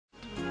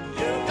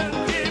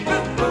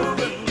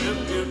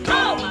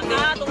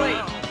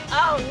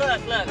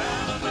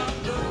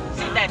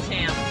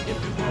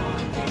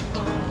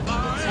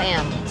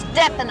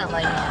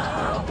Definitely.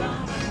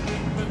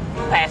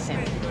 Pass him.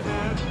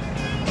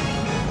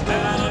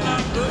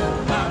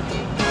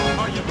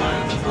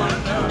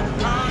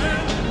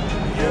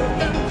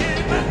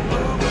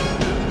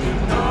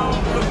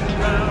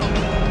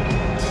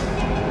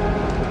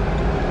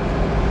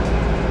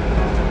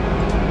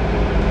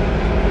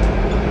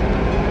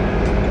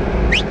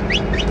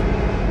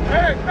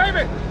 Hey,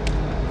 baby!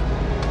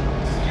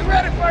 You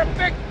ready for a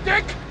big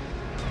dick?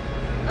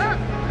 Huh?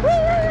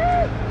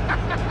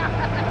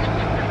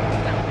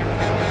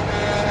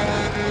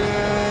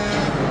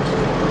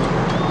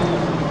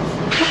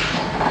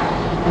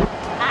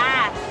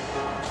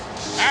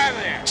 Hi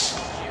there.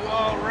 You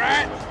all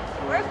right?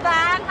 We're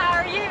fine. How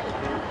are you?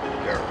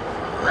 You're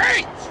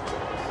great!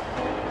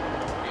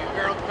 You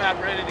girls about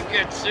ready to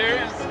get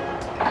serious?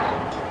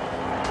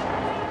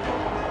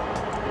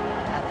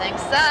 I think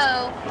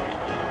so.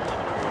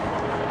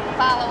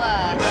 Follow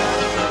us.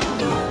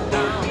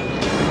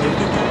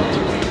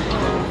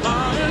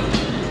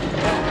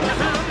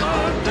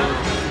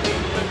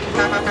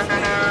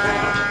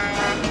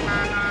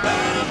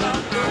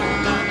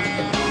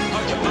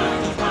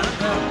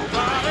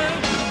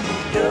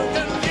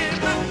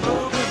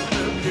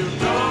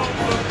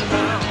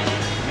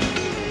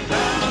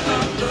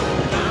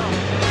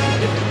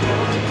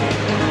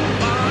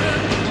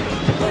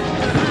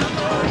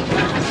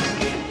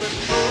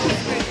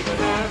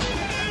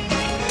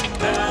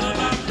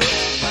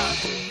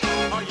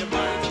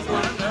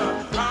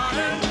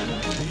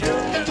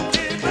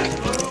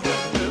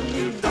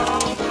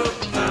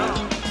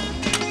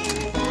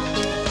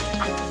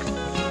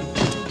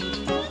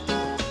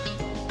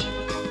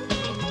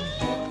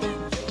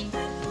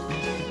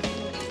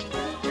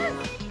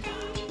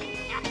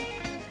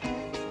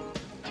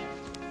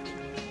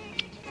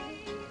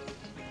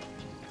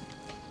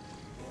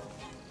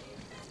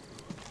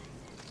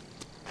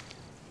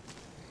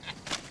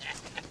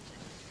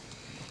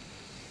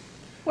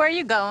 Where are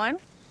you going?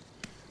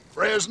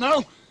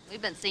 Fresno?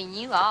 We've been seeing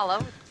you all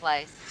over the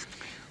place.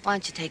 Why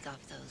don't you take off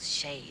those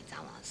shades?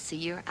 I want to see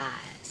your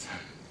eyes.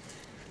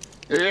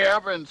 Yeah,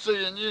 I've been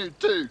seeing you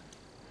too.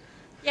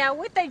 Yeah,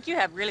 we think you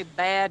have really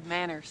bad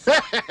manners.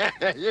 Yeah.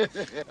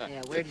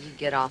 Yeah, where did you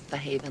get off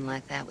behaving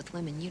like that with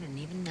women you didn't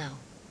even know?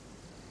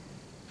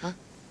 Huh?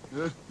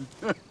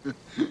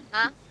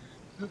 Huh?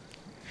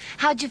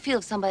 How'd you feel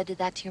if somebody did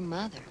that to your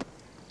mother?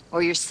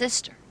 Or your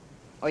sister?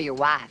 Or your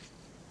wife?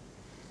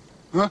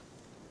 Huh?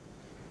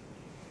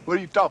 What are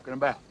you talking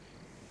about?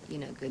 You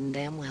know good and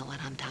damn well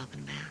what I'm talking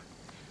about.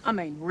 I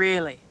mean,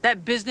 really?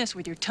 That business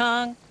with your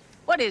tongue?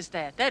 What is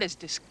that? That is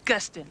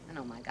disgusting. And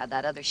oh my God,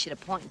 that other shit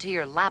pointing to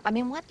your lap. I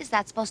mean, what is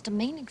that supposed to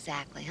mean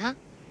exactly, huh?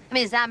 I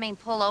mean, does that mean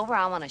pull over?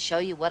 I want to show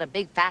you what a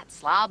big fat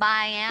slob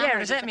I am? Yeah, or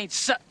does that mean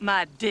suck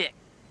my dick?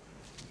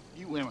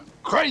 You women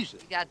crazy.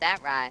 You got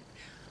that right.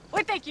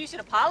 We think you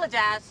should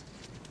apologize.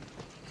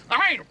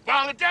 I ain't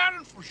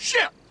apologizing for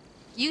shit.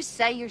 You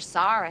say you're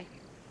sorry.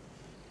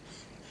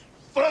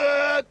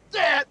 Fuck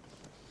that.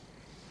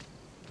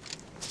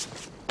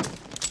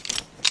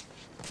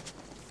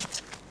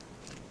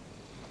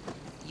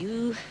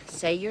 You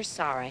say you're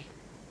sorry,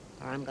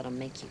 or I'm gonna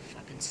make you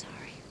fucking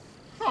sorry.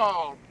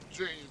 Oh,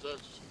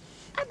 Jesus.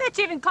 I bet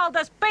you even called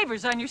us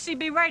beavers on your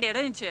CB radio,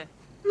 didn't you?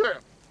 Yeah,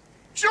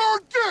 sure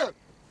did.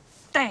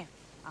 Damn,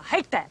 I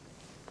hate that.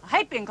 I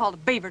hate being called a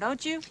beaver,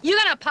 don't you? You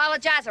gonna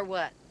apologize or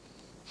what?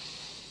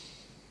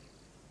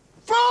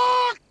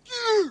 Fuck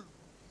you.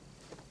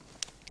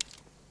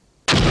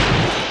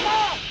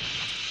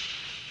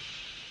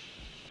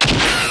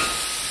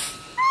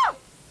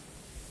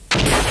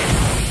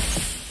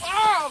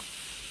 Oh,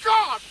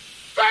 God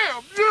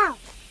damn you,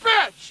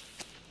 bitch!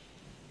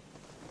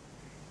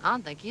 I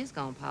don't think he's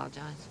gonna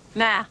apologize.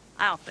 Nah,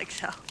 I don't think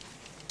so.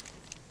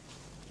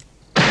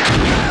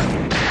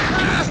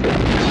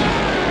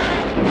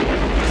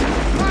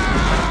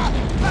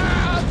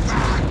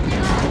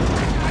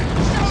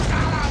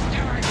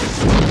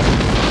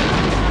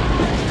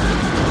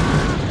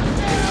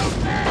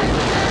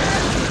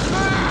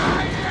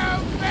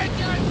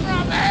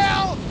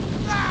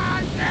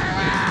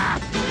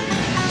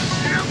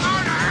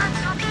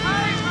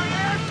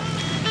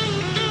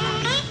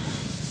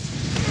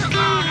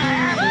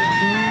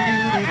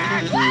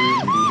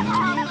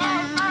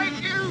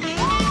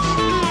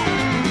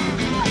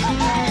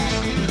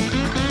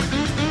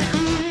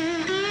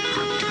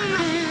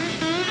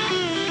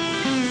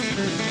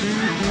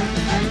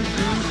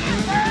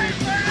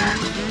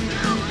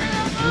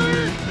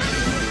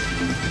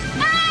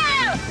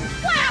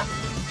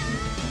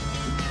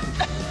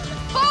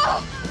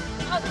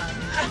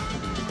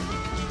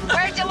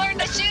 Where'd you learn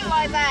to shoot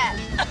like that?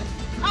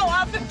 Oh,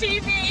 off the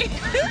TV.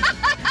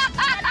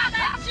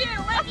 That's you.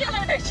 Where'd you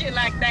learn to shoot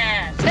like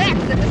that?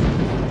 Texas.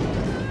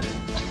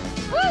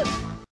 Woo!